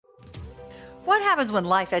What happens when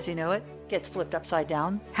life as you know it gets flipped upside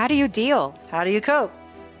down? How do you deal? How do you cope?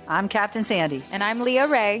 I'm Captain Sandy. And I'm Leah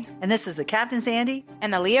Ray. And this is the Captain Sandy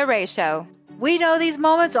and the Leah Ray Show. We know these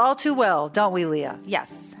moments all too well, don't we, Leah?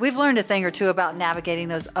 Yes. We've learned a thing or two about navigating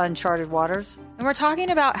those uncharted waters. And we're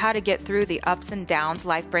talking about how to get through the ups and downs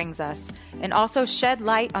life brings us, and also shed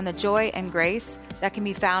light on the joy and grace that can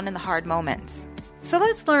be found in the hard moments. So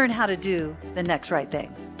let's learn how to do the next right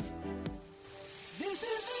thing.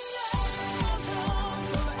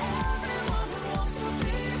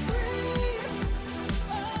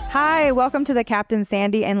 Hi, welcome to the Captain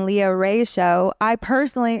Sandy and Leah Ray Show. I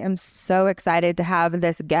personally am so excited to have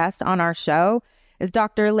this guest on our show. Is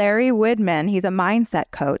Dr. Larry Widman. He's a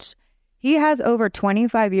mindset coach. He has over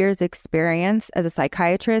 25 years experience as a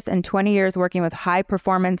psychiatrist and 20 years working with high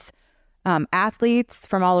performance athletes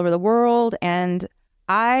from all over the world. And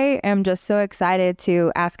I am just so excited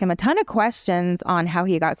to ask him a ton of questions on how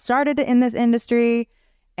he got started in this industry.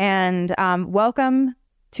 And welcome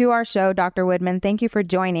to our show, Dr. Widman. Thank you for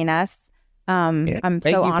joining us. I'm so honored.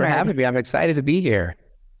 Thank you for having me. I'm excited to be here.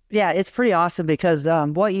 Yeah, it's pretty awesome because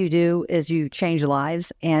what you do is you change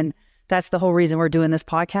lives. And that's the whole reason we're doing this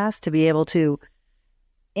podcast, to be able to,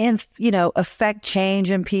 affect change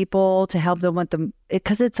in people, to help them with them.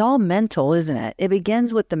 Because it's all mental, isn't it? It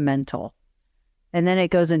begins with the mental and then it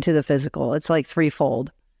goes into the physical. It's like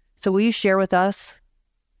threefold. So will you share with us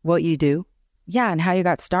what you do? Yeah, and how you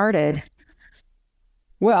got started.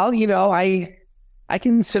 Well, I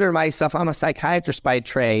consider myself, I'm a psychiatrist by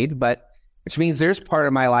trade, which means there's part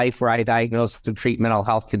of my life where I diagnose and treat mental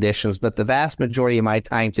health conditions. But the vast majority of my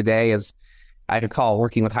time today is, I'd call,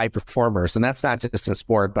 working with high performers. And that's not just in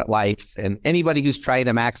sport, but life. And anybody who's trying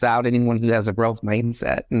to max out, anyone who has a growth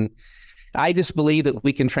mindset. And I just believe that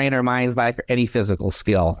we can train our minds like any physical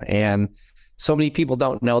skill. And so many people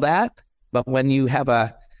don't know that. But when you have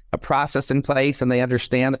a process in place and they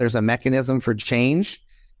understand that there's a mechanism for change,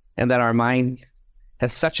 and that our mind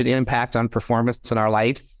has such an impact on performance in our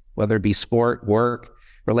life, whether it be sport, work,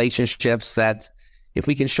 relationships, that if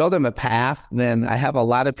we can show them a path, then I have a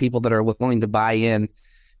lot of people that are willing to buy in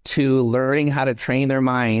to learning how to train their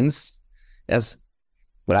minds as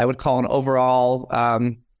what I would call an overall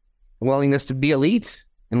willingness to be elite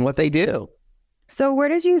in what they do. So where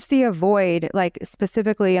did you see a void, like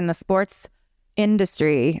specifically in the sports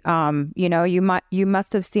industry? You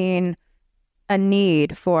must have seen a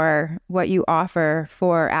need for what you offer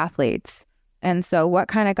for athletes. And so what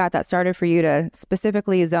kind of got that started for you to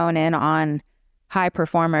specifically zone in on high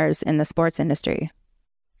performers in the sports industry?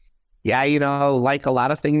 Yeah, like a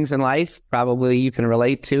lot of things in life, probably you can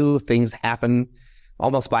relate to, things happen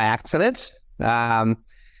almost by accident.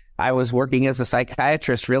 I was working as a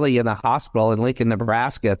psychiatrist really in the hospital in Lincoln,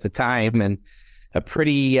 Nebraska at the time, and a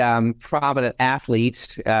pretty prominent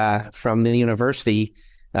athlete from the university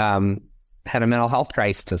had a mental health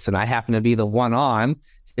crisis, and I happened to be the one on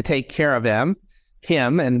to take care of him.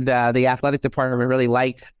 And the athletic department really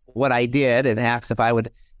liked what I did and asked if I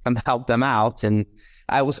would come help them out. And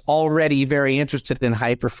I was already very interested in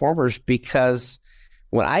high performers because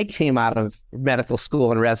when I came out of medical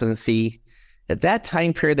school and residency, at that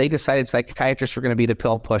time period, they decided psychiatrists were going to be the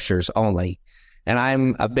pill pushers only. And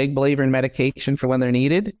I'm a big believer in medication for when they're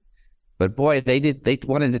needed. But boy, they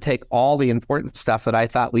wanted to take all the important stuff that I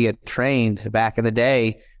thought we had trained back in the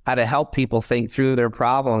day, how to help people think through their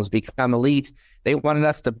problems, become elite. They wanted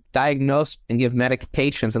us to diagnose and give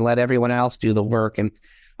medications and let everyone else do the work. And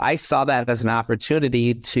I saw that as an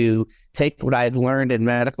opportunity to take what I had learned in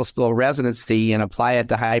medical school residency and apply it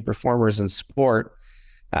to high performers in sport.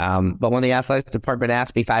 But when the athletic department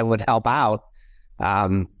asked me if I would help out,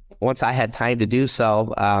 once I had time to do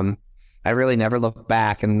so, I really never looked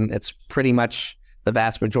back, and it's pretty much the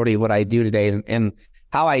vast majority of what I do today. And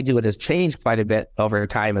how I do it has changed quite a bit over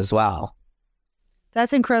time as well.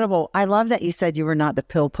 That's incredible. I love that you said you were not the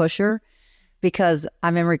pill pusher, because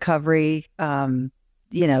I'm in recovery.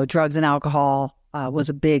 Drugs and alcohol was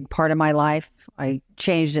a big part of my life. I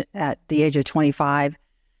changed it at the age of 25,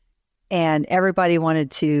 and everybody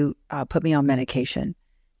wanted to put me on medication.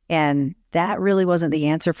 And that really wasn't the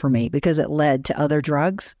answer for me because it led to other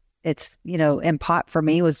drugs. It's, and pot for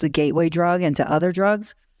me was the gateway drug into other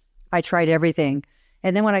drugs. I tried everything.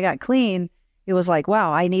 And then when I got clean, it was like,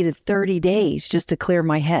 wow, I needed 30 days just to clear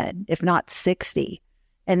my head, if not 60.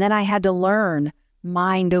 And then I had to learn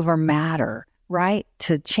mind over matter, right?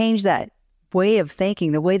 To change that way of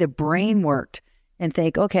thinking, the way the brain worked, and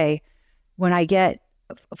think, okay, when I get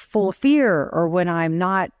full of fear or when I'm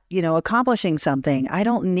not, accomplishing something, I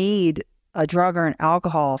don't need a drug or an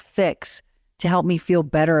alcohol fix to help me feel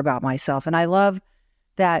better about myself. And I love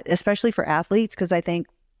that, especially for athletes, because I think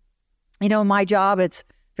My job, it's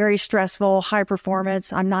very stressful, high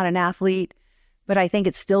performance. I'm not an athlete, but I think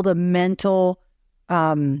it's still the mental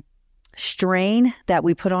strain that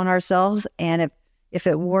we put on ourselves. And if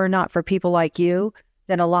it were not for people like you,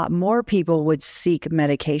 then a lot more people would seek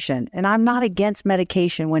medication. And I'm not against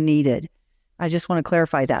medication when needed. I just want to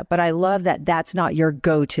clarify that. But I love that that's not your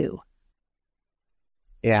go-to.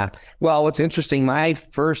 Yeah. Well, what's interesting, my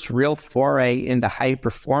first real foray into high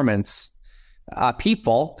performance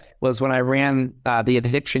people was when I ran the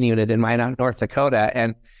addiction unit in Minot, North Dakota.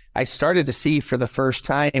 And I started to see for the first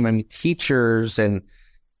time, teachers and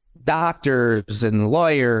doctors and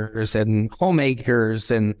lawyers and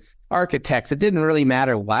homemakers and architects, it didn't really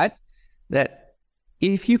matter what, that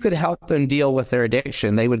if you could help them deal with their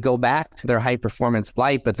addiction, they would go back to their high performance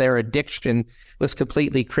life, but their addiction was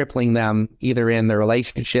completely crippling them either in their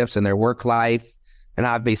relationships and their work life, and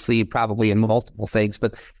obviously probably in multiple things.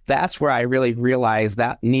 But that's where I really realized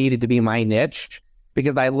that needed to be my niche,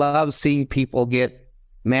 because I love seeing people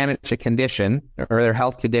manage a condition or their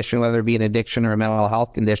health condition, whether it be an addiction or a mental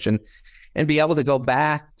health condition, and be able to go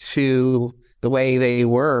back to the way they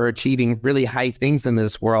were achieving really high things in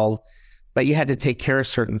this world, but you had to take care of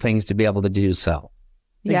certain things to be able to do so.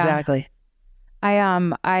 Yeah. Exactly.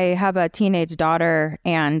 I have a teenage daughter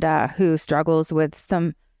and who struggles with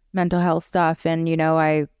some mental health stuff. And,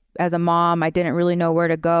 as a mom, I didn't really know where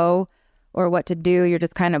to go or what to do. You're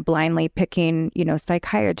just kind of blindly picking,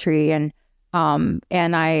 psychiatry. And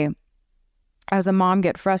I, as a mom,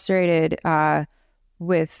 get frustrated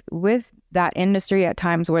with that industry at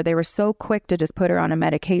times where they were so quick to just put her on a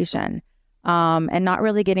medication and not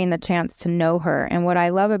really getting the chance to know her. And what I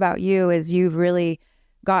love about you is you've really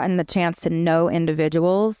gotten the chance to know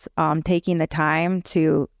individuals, taking the time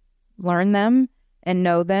to learn them and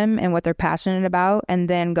know them and what they're passionate about, and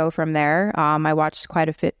then go from there. I watched quite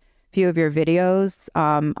a few of your videos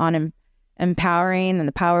on empowering and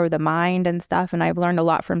the power of the mind and stuff. And I've learned a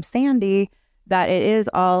lot from Sandy that it is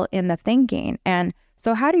all in the thinking. And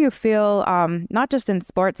so how do you feel, not just in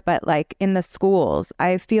sports, but like in the schools?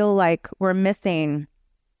 I feel like we're missing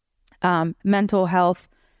mental health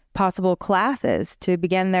possible classes to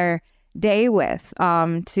begin their day with,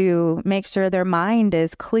 to make sure their mind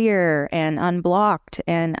is clear and unblocked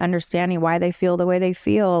and understanding why they feel the way they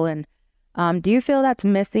feel. And do you feel that's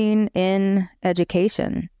missing in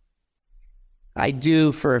education? I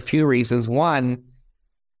do, for a few reasons. One,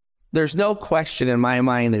 there's no question in my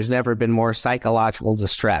mind there's never been more psychological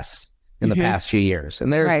distress in the past few years.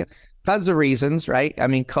 And there's tons of reasons, right?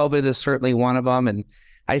 COVID is certainly one of them. And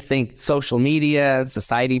I think social media,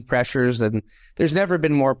 society pressures, and there's never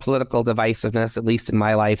been more political divisiveness, at least in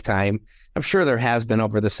my lifetime. I'm sure there has been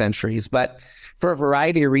over the centuries, but for a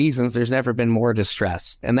variety of reasons, there's never been more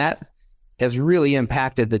distress. And that has really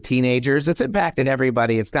impacted the teenagers. It's impacted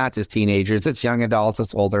everybody. It's not just teenagers, it's young adults,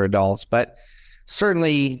 it's older adults. But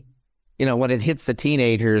certainly, when it hits the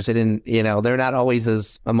teenagers, they're not always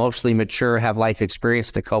as emotionally mature, have life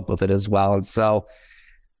experience to cope with it as well. And so,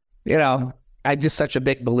 I'm just such a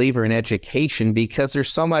big believer in education, because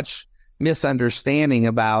there's so much misunderstanding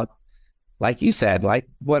about, like you said, like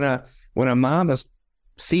when a mom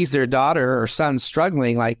sees their daughter or son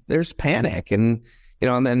struggling, like there's panic and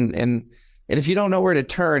if you don't know where to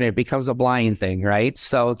turn, it becomes a blind thing, right?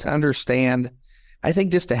 So to understand, I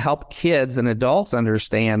think just to help kids and adults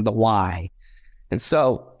understand the why. And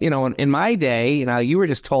so, in my day, you were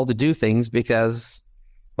just told to do things because,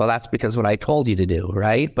 well, that's because what I told you to do,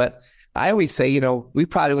 right? But I always say, we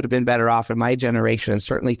probably would have been better off in my generation, and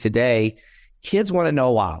certainly today, kids want to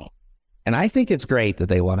know why. And I think it's great that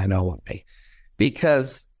they want to know why,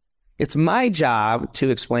 because it's my job to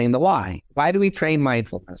explain the why. Why do we train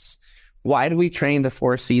mindfulness? Why do we train the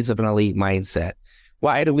 4 C's of an elite mindset?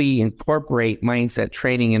 Why do we incorporate mindset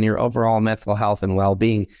training in your overall mental health and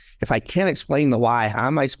well-being? If I can't explain the why, how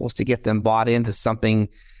am I supposed to get them bought into something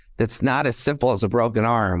that's not as simple as a broken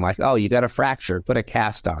arm? Like, oh, you got a fracture, put a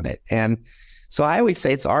cast on it. And so I always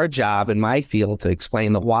say it's our job in my field to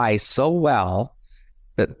explain the why so well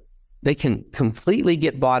that they can completely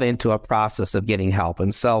get bought into a process of getting help.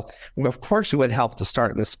 And so, of course, it would help to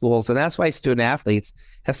start in the schools. And that's why student athletes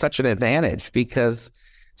have such an advantage, because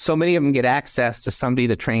so many of them get access to somebody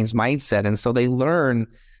that trains mindset. And so they learn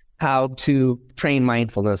how to train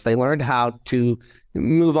mindfulness. They learn how to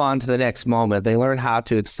move on to the next moment. They learn how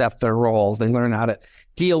to accept their roles. They learn how to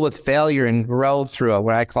deal with failure and grow through it,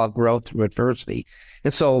 what I call growth through adversity.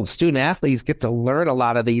 And so student athletes get to learn a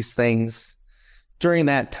lot of these things during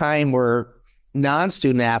that time where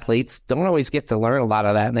non-student athletes don't always get to learn a lot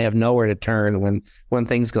of that, and they have nowhere to turn when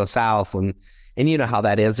things go south. And you know how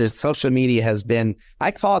that is. Social media has been,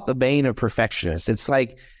 I call it the bane of perfectionists. It's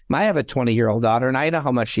like I have a 20-year-old daughter, and I know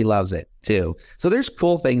how much she loves it too. So there's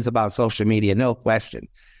cool things about social media, no question.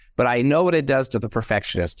 But I know what it does to the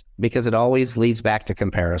perfectionist, because it always leads back to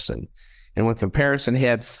comparison. And when comparison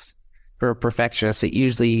hits for a perfectionist, it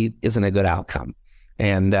usually isn't a good outcome.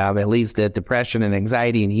 And it leads to depression and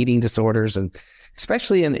anxiety and eating disorders, and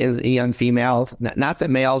especially in young females. Not that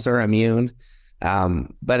males are immune,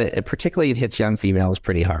 but it particularly it hits young females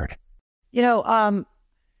pretty hard.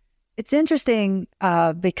 It's interesting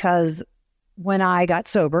because when I got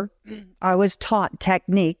sober, I was taught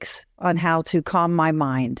techniques on how to calm my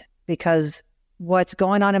mind, because what's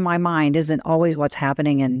going on in my mind isn't always what's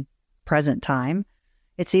happening in present time.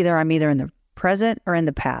 I'm either in the present or in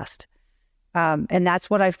the past. And that's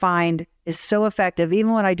what I find is so effective.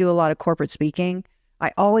 Even when I do a lot of corporate speaking,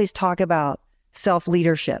 I always talk about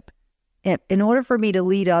self-leadership. In order for me to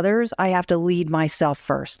lead others, I have to lead myself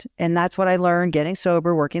first. And that's what I learned getting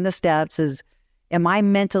sober, working the steps is, am I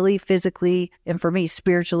mentally, physically, and for me,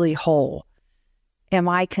 spiritually whole? Am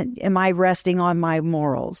I resting on my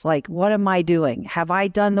morals? Like, what am I doing? Have I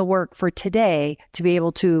done the work for today to be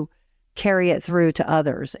able to carry it through to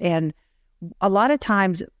others? And a lot of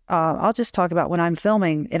times, I'll just talk about when I'm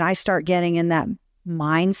filming and I start getting in that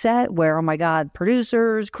mindset where, oh my God,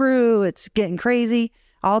 producers, crew, it's getting crazy.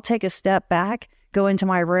 I'll take a step back, go into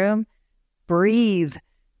my room, breathe,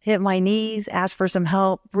 hit my knees, ask for some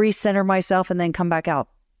help, recenter myself, and then come back out.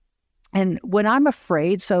 And when I'm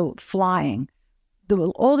afraid, so flying,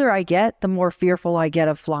 the older I get, the more fearful I get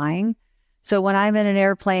of flying. So when I'm in an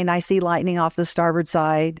airplane, I see lightning off the starboard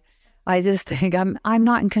side, I just think I'm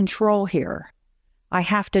not in control here. I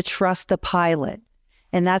have to trust the pilot.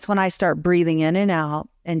 And that's when I start breathing in and out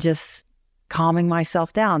and just calming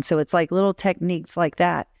myself down. So it's like little techniques like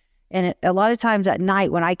that. And a lot of times at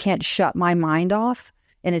night when I can't shut my mind off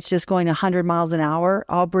and it's just going 100 miles an hour,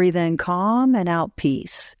 I'll breathe in calm and out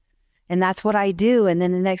peace. And that's what I do. And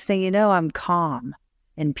then the next thing you know, I'm calm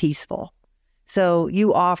and peaceful. So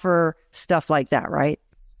you offer stuff like that, right?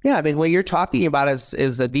 Yeah, I mean, what you're talking about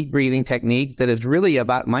is a deep breathing technique that is really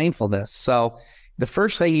about mindfulness. So the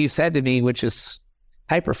first thing you said to me, which is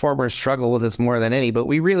high performers struggle with this more than any, but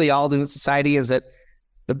we really all do in society, is that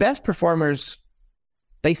the best performers,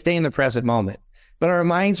 they stay in the present moment. But our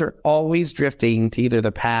minds are always drifting to either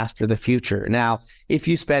the past or the future. Now, if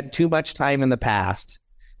you spend too much time in the past,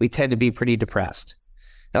 we tend to be pretty depressed.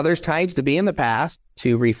 Now, there's times to be in the past,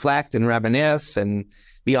 to reflect and reminisce and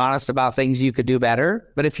be honest about things you could do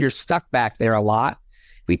better. But if you're stuck back there a lot,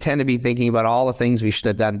 we tend to be thinking about all the things we should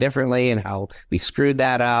have done differently and how we screwed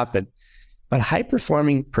that up. But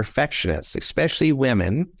high-performing perfectionists, especially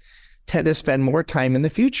women, tend to spend more time in the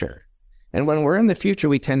future. And when we're in the future,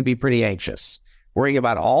 we tend to be pretty anxious, worrying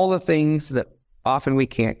about all the things that often we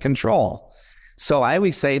can't control. So I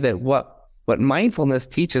always say that what mindfulness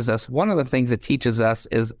teaches us, one of the things it teaches us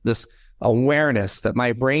is this awareness that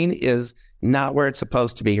my brain is not where it's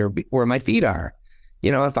supposed to be or where my feet are.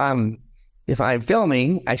 If I'm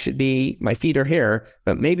filming, my feet are here,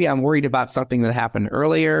 but maybe I'm worried about something that happened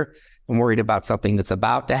earlier. I'm worried about something that's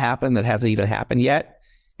about to happen that hasn't even happened yet.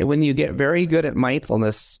 And when you get very good at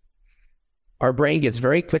mindfulness, our brain gets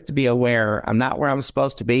very quick to be aware, I'm not where I'm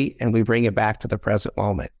supposed to be, and we bring it back to the present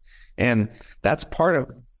moment. And that's part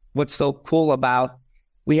of what's so cool about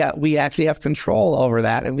we actually have control over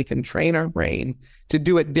that, and we can train our brain to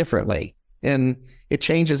do it differently. And it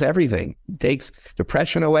changes everything. It takes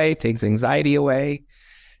depression away, takes anxiety away,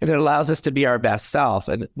 and it allows us to be our best self.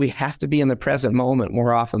 And we have to be in the present moment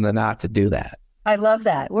more often than not to do that. I love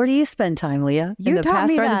that. Where do you spend time, Leah? You taught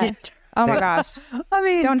me that. Oh my gosh. I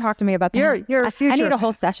mean, don't talk to me about that. You're a future. I need a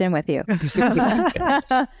whole session with you.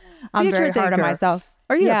 I'm very hard on myself.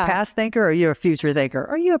 Are you a past thinker or are you a future thinker?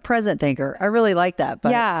 Are you a present thinker? I really like that.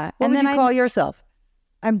 But what would you call yourself?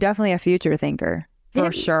 I'm definitely a future thinker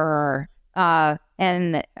for sure.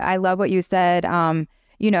 And I love what you said,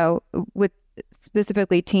 with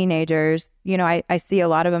specifically teenagers, I see a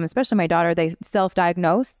lot of them, especially my daughter, they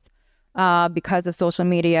self-diagnose because of social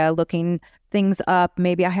media, looking things up.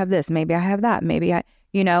 Maybe I have this, maybe I have that, maybe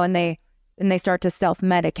and they start to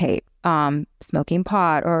self-medicate, smoking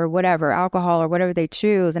pot or whatever, alcohol or whatever they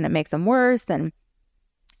choose, and it makes them worse.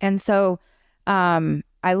 And so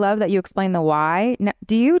I love that you explain the why. Now,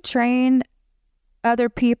 do you train other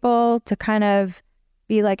people to kind of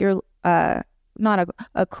be like your not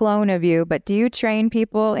a clone of you, but do you train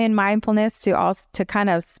people in mindfulness to kind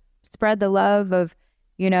of spread the love of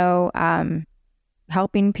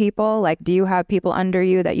helping people? Like, do you have people under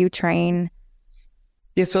you that you train?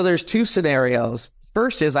 Yeah, so there's two scenarios.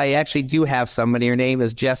 First is I actually do have somebody, her name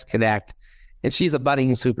is Jess Connect, and she's a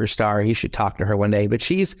budding superstar. You should talk to her one day. But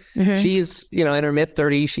she's in her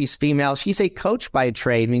mid-30s. She's female. She's a coach by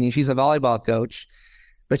trade, meaning she's a volleyball coach.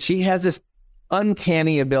 But she has this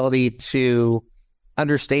uncanny ability to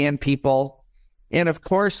understand people, and of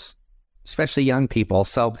course, especially young people.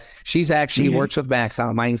 So she's actually works with Max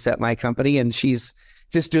Out Mindset, my company, and she's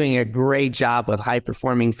just doing a great job with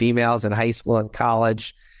high-performing females in high school and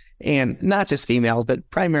college, and not just females, but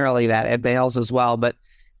primarily that, and males as well. But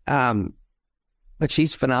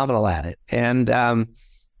she's phenomenal at it. And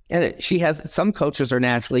she has, some coaches are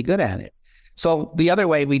naturally good at it. So the other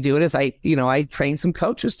way we do it is I train some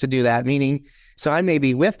coaches to do that, meaning, so I may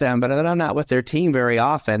be with them, but I'm not with their team very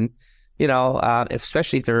often,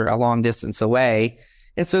 especially if they're a long distance away.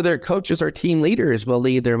 And so their coaches or team leaders will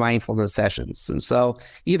lead their mindfulness sessions. And so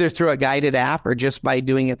either through a guided app or just by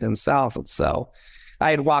doing it themselves. And so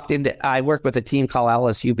I worked with a team called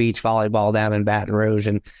LSU Beach Volleyball down in Baton Rouge.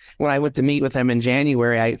 And when I went to meet with them in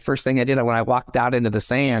January, first thing I did when I walked out into the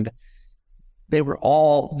sand, they were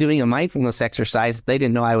all doing a mindfulness exercise. They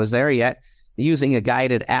didn't know I was there yet, using a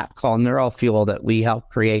guided app called NeuroFuel that we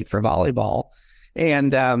helped create for volleyball.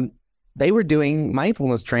 And they were doing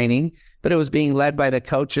mindfulness training, but it was being led by the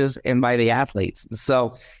coaches and by the athletes.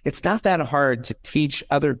 So it's not that hard to teach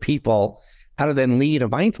other people how to then lead a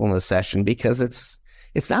mindfulness session, because it's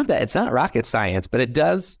not rocket science, but it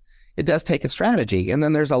does take a strategy. And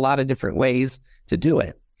then there's a lot of different ways to do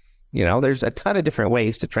it. There's a ton of different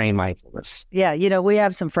ways to train mindfulness. Yeah. We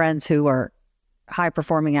have some friends who are high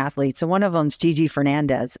performing athletes, and one of them's Gigi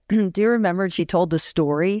Fernandez. Do you remember she told the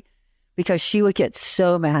story? Because she would get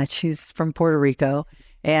so mad. She's from Puerto Rico,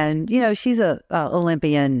 and she's a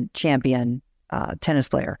Olympian champion tennis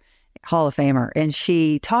player, Hall of Famer, and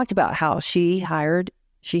she talked about how she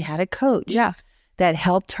had a coach that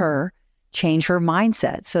helped her change her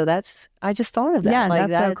mindset. So I just thought of that. Yeah,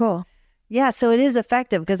 that's so cool. Yeah, so it is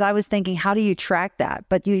effective, because I was thinking, how do you track that?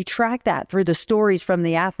 But you track that through the stories from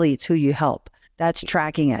the athletes who you help. That's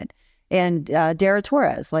tracking it. And Dara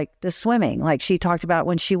Torres, like the swimming, like she talked about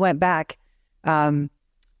when she went back,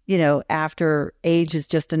 after age is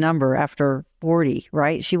just a number, after 40,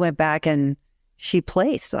 right? She went back and she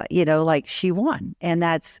placed, like she won. And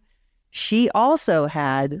she also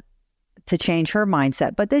had to change her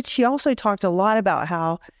mindset. But then she also talked a lot about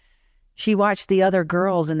how she watched the other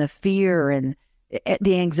girls and the fear and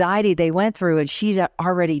the anxiety they went through, and she'd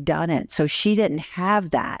already done it. So she didn't have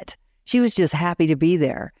that. She was just happy to be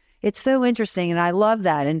there. It's so interesting. And I love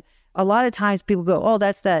that. And a lot of times people go, oh,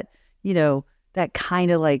 that's that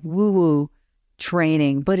kind of like woo-woo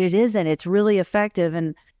training, but it isn't. It's really effective.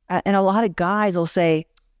 And a lot of guys will say,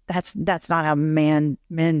 that's not how men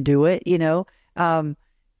do it,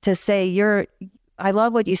 to say I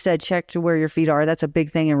love what you said, check to where your feet are. That's a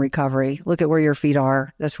big thing in recovery. Look at where your feet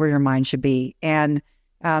are. That's where your mind should be. And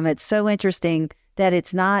it's so interesting that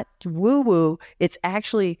it's not woo-woo. It's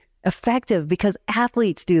actually effective, because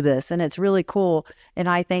athletes do this, and it's really cool. And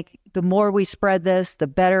I think the more we spread this, the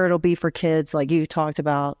better it'll be for kids, like you talked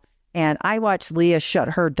about. And I watched Leah shut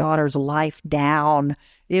her daughter's life down.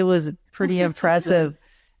 It was pretty impressive.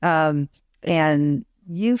 And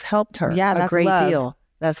you've helped her a great deal.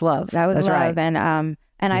 That's love. That was That's love. Right. And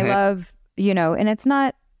I love, and it's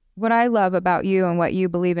not, what I love about you and what you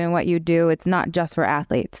believe in, what you do, it's not just for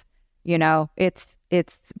athletes. It's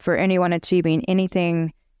for anyone achieving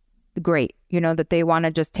anything great, that they want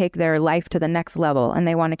to just take their life to the next level, and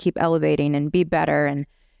they want to keep elevating and be better, and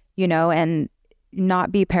and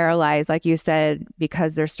not be paralyzed, like you said,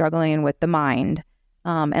 because they're struggling with the mind,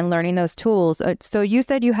 and learning those tools. So you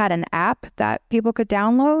said you had an app that people could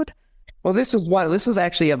download? Well, this is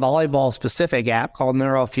actually a volleyball specific app called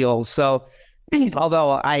NeuroFuel. So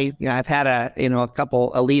although I've had a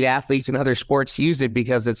couple elite athletes in other sports use it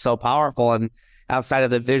because it's so powerful, and outside of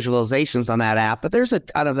the visualizations on that app, but there's a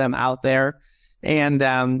ton of them out there, and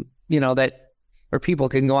that where people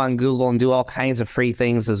can go on Google and do all kinds of free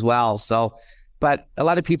things as well. So, but a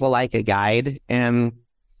lot of people like a guide, and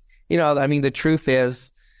the truth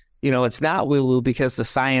is, it's not woo-woo, because the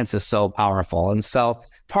science is so powerful. And so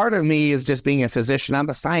part of me is just being a physician. I'm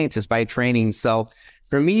a scientist by training. So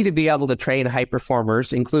for me to be able to train high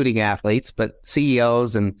performers, including athletes, but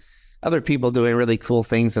CEOs and other people doing really cool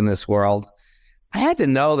things in this world, I had to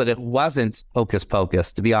know that it wasn't hocus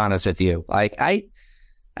pocus, to be honest with you. Like I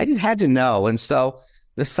just had to know. And so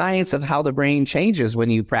the science of how the brain changes when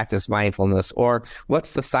you practice mindfulness, or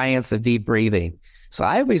what's the science of deep breathing. So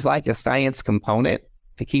I always like a science component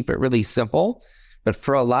to keep it really simple. But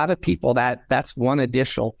for a lot of people, that's one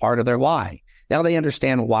additional part of their why. Now they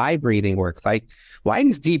understand why breathing works. Like, why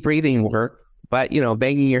does deep breathing work? but,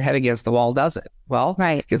 banging your head against the wall doesn't. Well,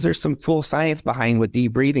 Right. because there's some cool science behind what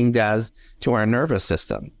deep breathing does to our nervous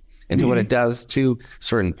system and to what it does to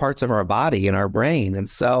certain parts of our body and our brain. And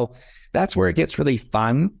so that's where it gets really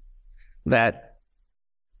fun. That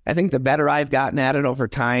I think the better I've gotten at it over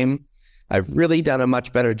time, I've really done a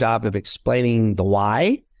much better job of explaining the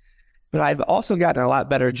why. But I've also gotten a lot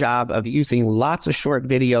better job of using lots of short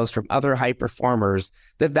videos from other high performers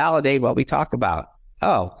that validate what we talk about.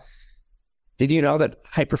 Oh, did you know that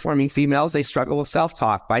high-performing females, they struggle with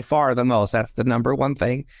self-talk by far the most? That's the number one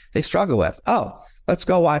thing they struggle with. Oh, let's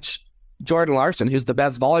go watch Jordan Larson, who's the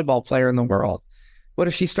best volleyball player in the world. What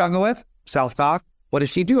does she struggle with? Self-talk. What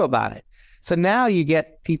does she do about it? So now you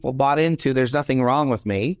get people bought into, there's nothing wrong with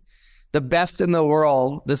me. The best in the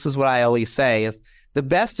world, this is what I always say, is the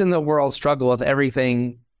best in the world struggle with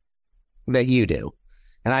everything that you do.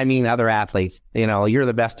 And I mean other athletes, you're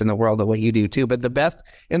the best in the world at what you do too, but the best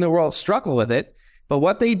in the world struggle with it. But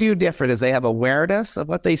what they do different is they have awareness of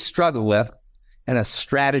what they struggle with and a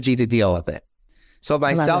strategy to deal with it. So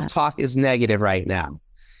my self-talk is negative right now.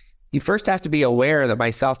 You first have to be aware that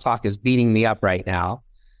my self-talk is beating me up right now.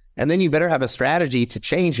 And then you better have a strategy to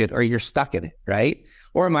change it or you're stuck in it, right?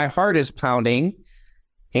 Or my heart is pounding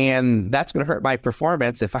and that's going to hurt my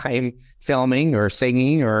performance if I'm filming or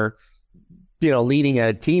singing or, leading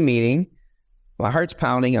a team meeting. My heart's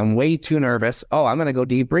pounding. I'm way too nervous. Oh, I'm going to go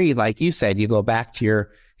deep breathe. Like you said, you go back to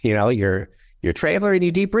your trailer and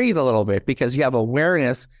you deep breathe a little bit because you have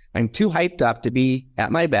awareness. I'm too hyped up to be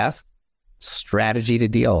at my best. Strategy to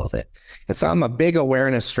deal with it. And so I'm a big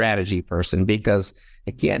awareness strategy person because,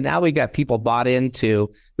 again, now we got people bought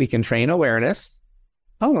into, we can train awareness.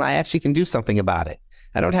 Oh, and I actually can do something about it.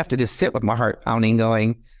 I don't have to just sit with my heart pounding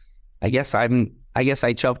going, I guess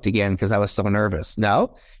I choked again because I was so nervous.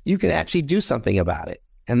 No, you can actually do something about it.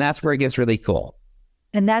 And that's where it gets really cool.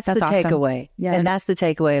 And that's the awesome. takeaway. Yeah. And that's the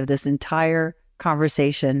takeaway of this entire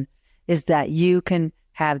conversation is that you can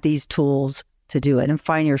have these tools to do it and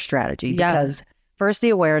find your strategy. Yeah. Because first the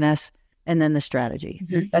awareness and then the strategy.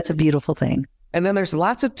 Mm-hmm. That's a beautiful thing. And then there's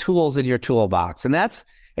lots of tools in your toolbox. And that's,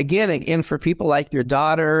 again, for people like your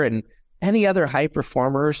daughter and any other high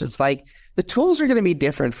performers, it's like the tools are going to be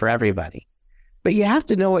different for everybody. But you have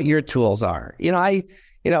to know what your tools are. I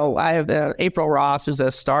have April Ross, who's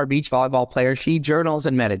a star beach volleyball player. She journals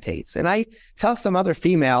and meditates. And I tell some other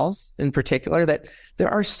females in particular that there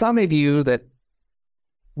are some of you that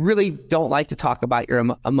really don't like to talk about your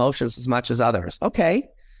emotions as much as others. Okay,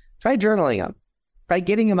 try journaling them. Try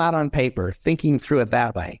getting them out on paper, thinking through it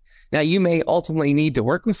that way. Now, you may ultimately need to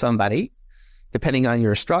work with somebody, depending on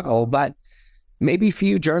your struggle, but maybe for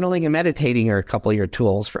you, journaling and meditating are a couple of your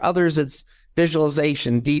tools. For others, it's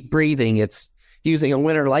visualization, deep breathing. It's using a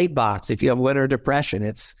winter light box. If you have winter depression,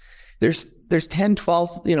 there's 10,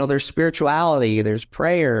 12, there's spirituality, there's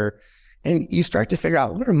prayer, and you start to figure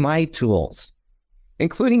out what are my tools,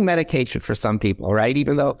 including medication for some people, right?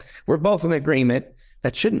 Even though we're both in agreement,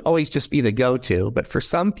 that shouldn't always just be the go-to, but for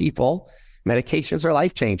some people, medications are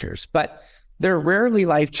life changers, but they're rarely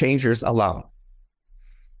life changers alone.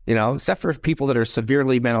 Except for people that are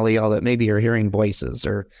severely mentally ill that maybe are hearing voices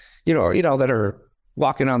or, that are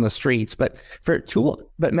walking on the streets. But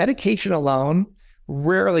medication alone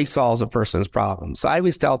rarely solves a person's problem. So I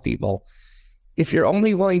always tell people, if you're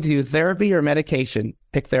only willing to do therapy or medication,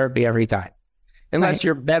 pick therapy every time, unless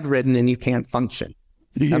you're bedridden and you can't function.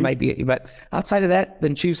 That might be, but outside of that,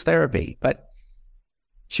 then choose therapy. But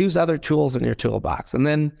choose other tools in your toolbox. And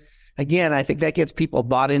then again, I think that gets people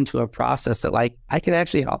bought into a process that I can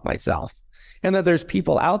actually help myself. And that there's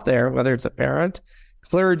people out there, whether it's a parent,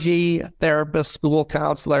 clergy, therapist, school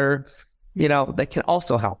counselor, that can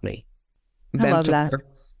also help me. I love that.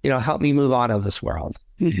 Help me move on of this world.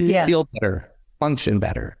 Yeah. Feel better, function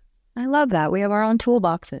better. I love that. We have our own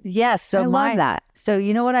toolboxes. Yes. So I love that. So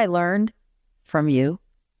you know what I learned from you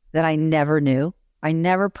that I never knew? I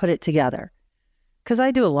never put it together. Because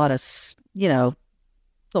I do a lot of,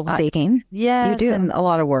 Soul seeking. yes, You do. and a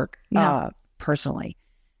lot of work Yeah. personally.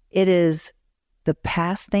 It is the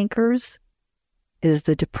past thinkers is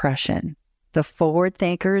the depression. The forward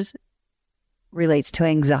thinkers relates to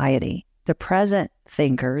anxiety. The present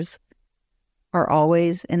thinkers are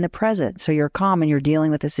always in the present. So you're calm and you're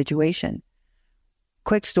dealing with the situation.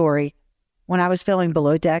 Quick story. When I was filming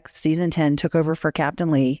Below Deck, season 10, took over for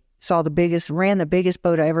Captain Lee, ran the biggest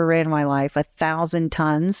boat I ever ran in my life, 1,000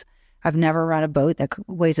 tons. I've never run a boat that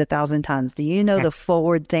weighs 1,000 tons. Do you know the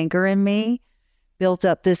forward thinker in me built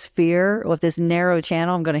up this fear with this narrow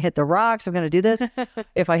channel? I'm going to hit the rocks. I'm going to do this.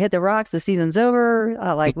 If I hit the rocks, the season's over.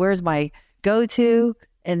 Where's my go-to?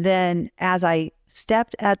 And then as I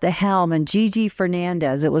stepped at the helm, and Gigi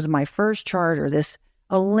Fernandez, it was my first charter, this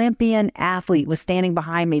Olympian athlete was standing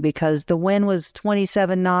behind me because the wind was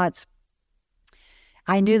 27 knots.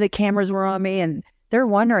 I knew the cameras were on me, and they're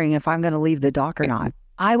wondering if I'm going to leave the dock or not.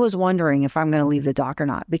 I was wondering if I'm going to leave the dock or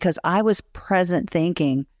not because I was present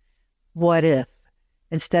thinking, what if,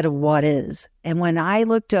 instead of what is. And when I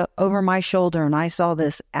looked over my shoulder and I saw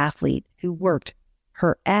this athlete who worked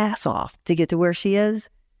her ass off to get to where she is,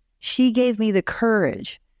 she gave me the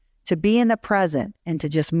courage to be in the present and to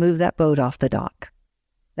just move that boat off the dock.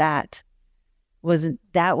 That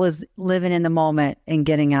was living in the moment and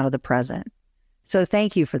getting out of the present. So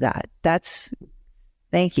thank you for that.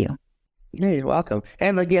 Thank you. Yeah, you're welcome.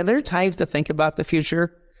 And again, there are times to think about the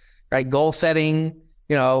future, right? Goal setting,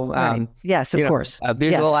 Right. Yes, of course.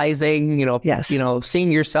 Visualizing, Yes.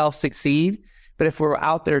 Seeing yourself succeed. But if we're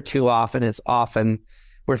out there too often, it's often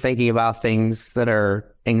we're thinking about things that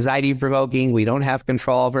are anxiety provoking. We don't have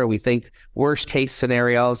control over. We think worst case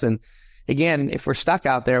scenarios. And again, if we're stuck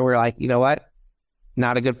out there, we're like, you know what?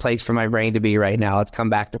 Not a good place for my brain to be right now. Let's come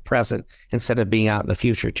back to present instead of being out in the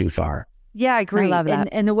future too far. Yeah, I agree. I love that.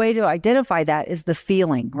 And the way to identify that is the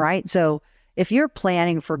feeling, right? So if you're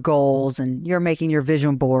planning for goals and you're making your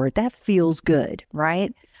vision board, that feels good,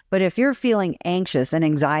 right? But if you're feeling anxious and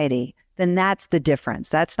anxiety, then that's the difference.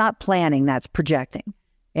 That's not planning, that's projecting.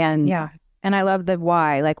 And Yeah. And I love the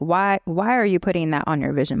why. Like, why are you putting that on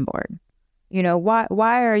your vision board?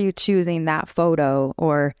 Why are you choosing that photo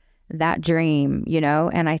or that dream,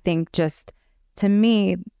 And I think just to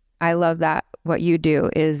me, I love that what you do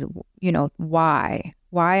is, why?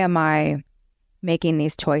 Why am I making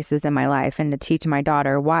these choices in my life? And to teach my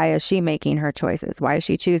daughter, why is she making her choices? Why is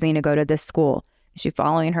she choosing to go to this school? Is she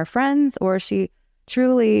following her friends, or is she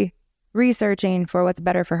truly researching for what's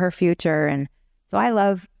better for her future? And so I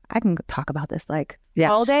can talk about this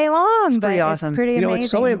all day long. It's pretty but awesome. It's pretty amazing.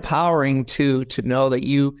 It's so empowering to know that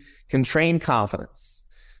you can train confidence,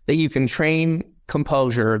 that you can train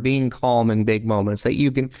composure, being calm in big moments, that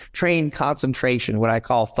you can train concentration, what I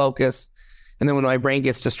call focus. And then when my brain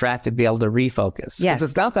gets distracted, be able to refocus. Yes. Because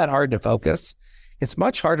it's not that hard to focus. It's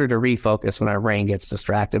much harder to refocus when our brain gets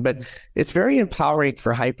distracted. But it's very empowering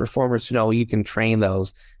for high performers to know you can train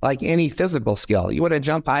those like any physical skill. You want to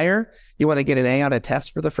jump higher? You want to get an A on a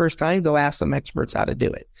test for the first time? Go ask some experts how to do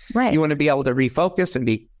it. Right. You want to be able to refocus and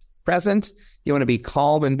be present. You want to be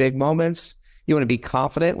calm in big moments. You want to be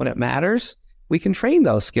confident when it matters. We can train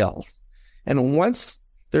those skills. And once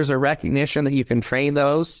there's a recognition that you can train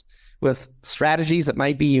those with strategies that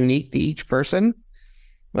might be unique to each person,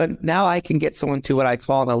 but now I can get someone to what I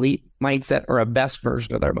call an elite mindset or a best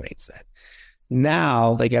version of their mindset.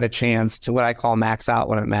 Now they get a chance to what I call max out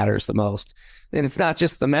when it matters the most. And it's not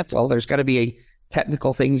just the mental. There's got to be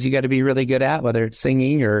technical things you got to be really good at, whether it's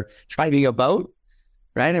singing or driving a boat,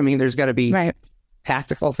 right? I mean, there's got to be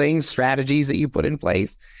tactical things, strategies that you put in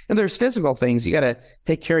place. And there's physical things. You got to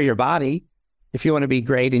take care of your body if you want to be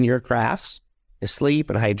great in your crafts, sleep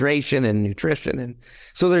and hydration and nutrition. And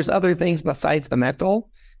so there's other things besides the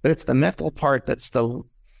mental, but it's the mental part that's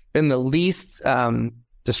been the least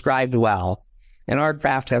described well. And our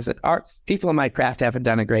craft people in my craft haven't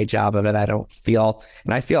done a great job of it, I don't feel.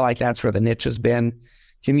 And I feel like that's where the niche has been,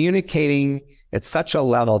 communicating at such a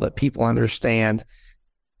level that people understand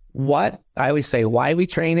I always say, why we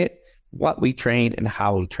train it, what we train, and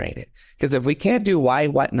how we train it. Because if we can't do why,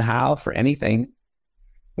 what, and how for anything,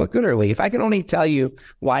 what good are we? If I can only tell you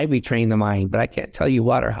why we train the mind, but I can't tell you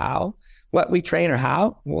what or how, what we train or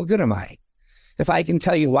how, what good am I? If I can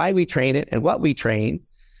tell you why we train it and what we train,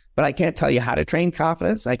 but I can't tell you how to train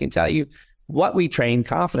confidence, I can tell you what we train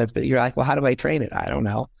confidence, but you're like, well, how do I train it? I don't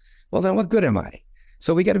know. Well, then what good am I?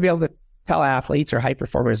 So we got to be able to tell athletes or high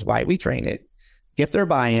performers why we train it, get their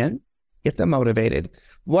buy-in, get them motivated.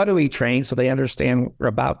 What do we train so they understand what we're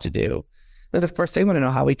about to do? Then, of course, they want to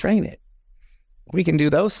know how we train it. We can do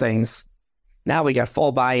those things. Now we got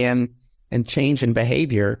full buy-in and change in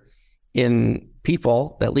behavior in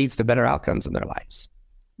people that leads to better outcomes in their lives.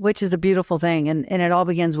 Which is a beautiful thing. And it all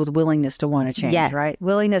begins with willingness to want to change, right?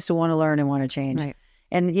 Willingness to want to learn and want to change. Right.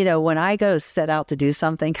 And, when I go set out to do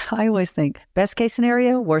something, I always think best case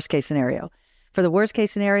scenario, worst case scenario. For the worst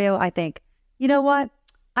case scenario, I think, you know what?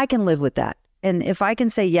 I can live with that. And if I can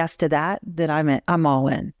say yes to that, then I'm all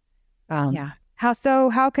in.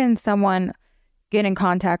 How can someone get in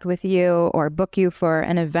contact with you or book you for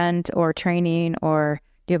an event or training, or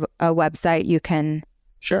do you have a website you can?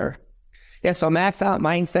 Sure. Yeah. So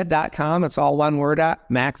maxoutmindset.com. It's all one word,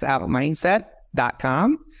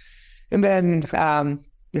 maxoutmindset.com. And then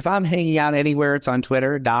if I'm hanging out anywhere, it's on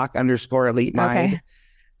Twitter, doc_elite mind. Okay.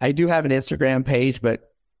 I do have an Instagram page,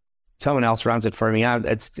 but someone else runs it for me.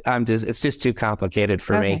 It's just too complicated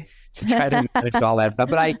for me to try to manage all that stuff.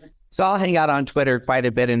 But I'll hang out on Twitter quite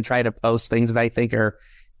a bit and try to post things that I think are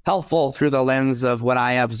helpful through the lens of what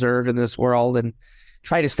I observe in this world, and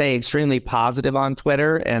try to stay extremely positive on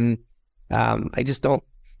Twitter. And I just don't,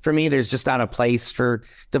 for me, there's just not a place for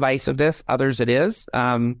divisiveness. Others it is.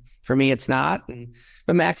 For me, it's not.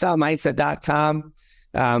 But maxoutmindset.com,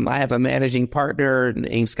 I have a managing partner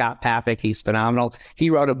named Scott Papik. He's phenomenal. He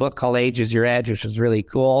wrote a book called Age is Your Edge, which is really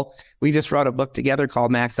cool. We just wrote a book together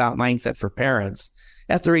called Max Out Mindset for Parents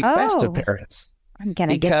at the request of parents. I'm going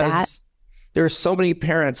to get that. Because there are so many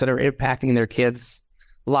parents that are impacting their kids'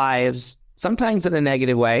 lives, sometimes in a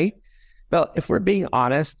negative way. But if we're being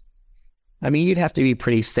honest, I mean, you'd have to be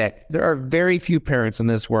pretty sick. There are very few parents in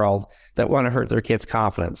this world that want to hurt their kids'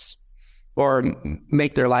 confidence or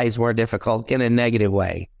make their lives more difficult in a negative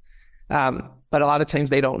way. But a lot of times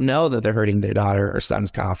they don't know that they're hurting their daughter or son's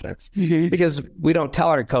confidence because we don't tell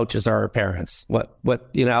our coaches or our parents what,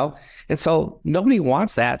 and so nobody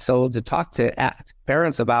wants that. So to talk to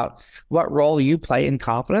parents about what role you play in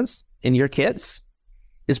confidence in your kids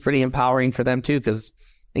is pretty empowering for them too,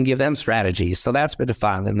 and give them strategies. So that's been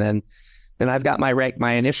fun. And then I've got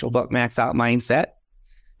my initial book, Max Out Mindset.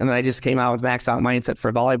 And then I just came out with Max Out Mindset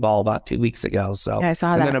for volleyball about 2 weeks ago. So I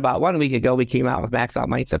saw that. And then about 1 week ago, we came out with Max Out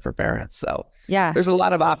Mindset for parents. So yeah, there's a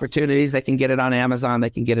lot of opportunities. They can get it on Amazon. They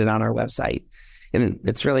can get it on our website. And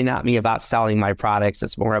it's really not me about selling my products.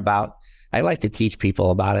 It's more about, I like to teach people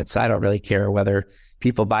about it. So I don't really care whether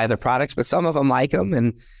people buy the products, but some of them like them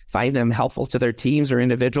and find them helpful to their teams or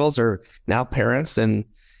individuals or now parents, and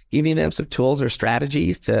giving them some tools or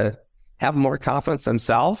strategies to have more confidence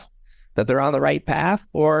themselves that they're on the right path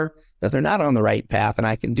or that they're not on the right path. And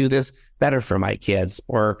I can do this better for my kids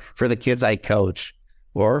or for the kids I coach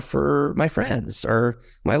or for my friends or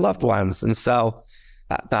my loved ones. And so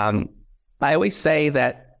I always say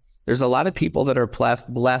that there's a lot of people that are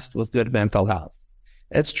blessed with good mental health.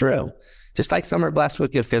 It's true. Just like some are blessed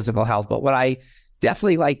with good physical health. But what I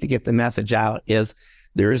definitely like to get the message out is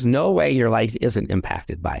there is no way your life isn't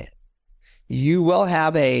impacted by it. You will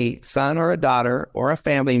have a son or a daughter or a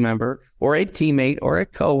family member or a teammate or a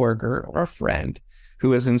coworker or a friend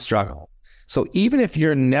who is in struggle. So even if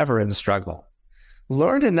you're never in struggle,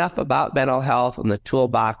 learn enough about mental health and the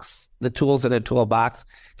tools in a toolbox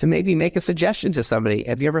to maybe make a suggestion to somebody.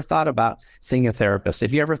 Have you ever thought about seeing a therapist?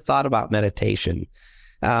 Have you ever thought about meditation?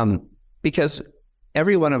 Because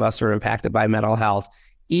every one of us are impacted by mental health,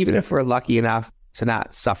 even if we're lucky enough to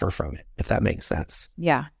not suffer from it, if that makes sense.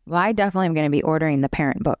 Yeah. Well, I definitely am going to be ordering the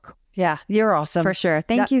parent book. Yeah, you're awesome. For sure.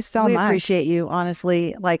 Thank you so much. We appreciate you,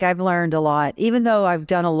 honestly. Like, I've learned a lot. Even though I've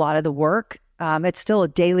done a lot of the work, it's still a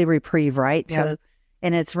daily reprieve, right? Yeah. So,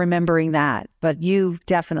 and it's remembering that. But you've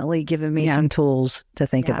definitely given me some tools to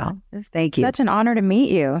think about. Thank you. Such an honor to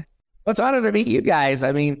meet you. Well, it's an honor to meet you guys.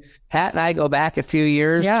 I mean, Pat and I go back a few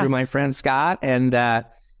years through my friend Scott, and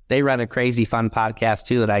they run a crazy fun podcast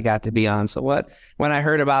too that I got to be on. So when I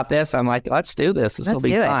heard about this, I'm like, let's do this. This will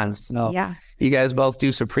be fun. So you guys both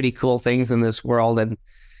do some pretty cool things in this world. And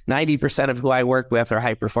 90% of who I work with are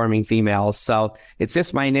high performing females. So it's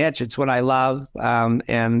just my niche. It's what I love.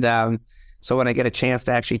 So when I get a chance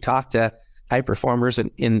to actually talk to high performers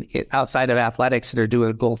in outside of athletics that are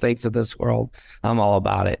doing cool things in this world, I'm all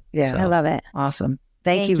about it. Yeah. So. I love it. Awesome.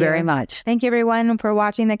 Thank you very much. Thank you, everyone, for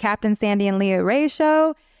watching the Captain Sandy and Leah Ray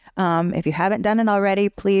Show. If you haven't done it already,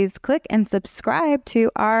 please click and subscribe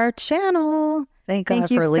to our channel. Thank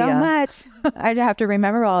you so much. I have to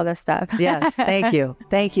remember all this stuff. Yes. Thank you.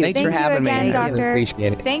 Thank you. Thanks for having again, me. Doctor. I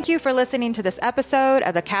appreciate it. Thank you for listening to this episode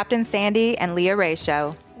of the Captain Sandy and Leah Ray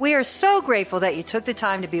Show. We are so grateful that you took the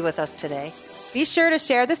time to be with us today. Be sure to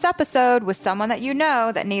share this episode with someone that you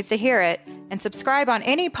know that needs to hear it, and subscribe on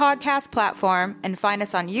any podcast platform and find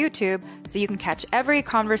us on YouTube so you can catch every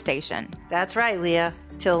conversation. That's right, Leah.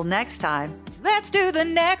 Till next time. Let's do the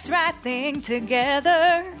next right thing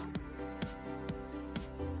together.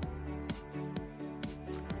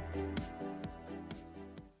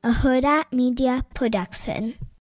 A Huda Media Production.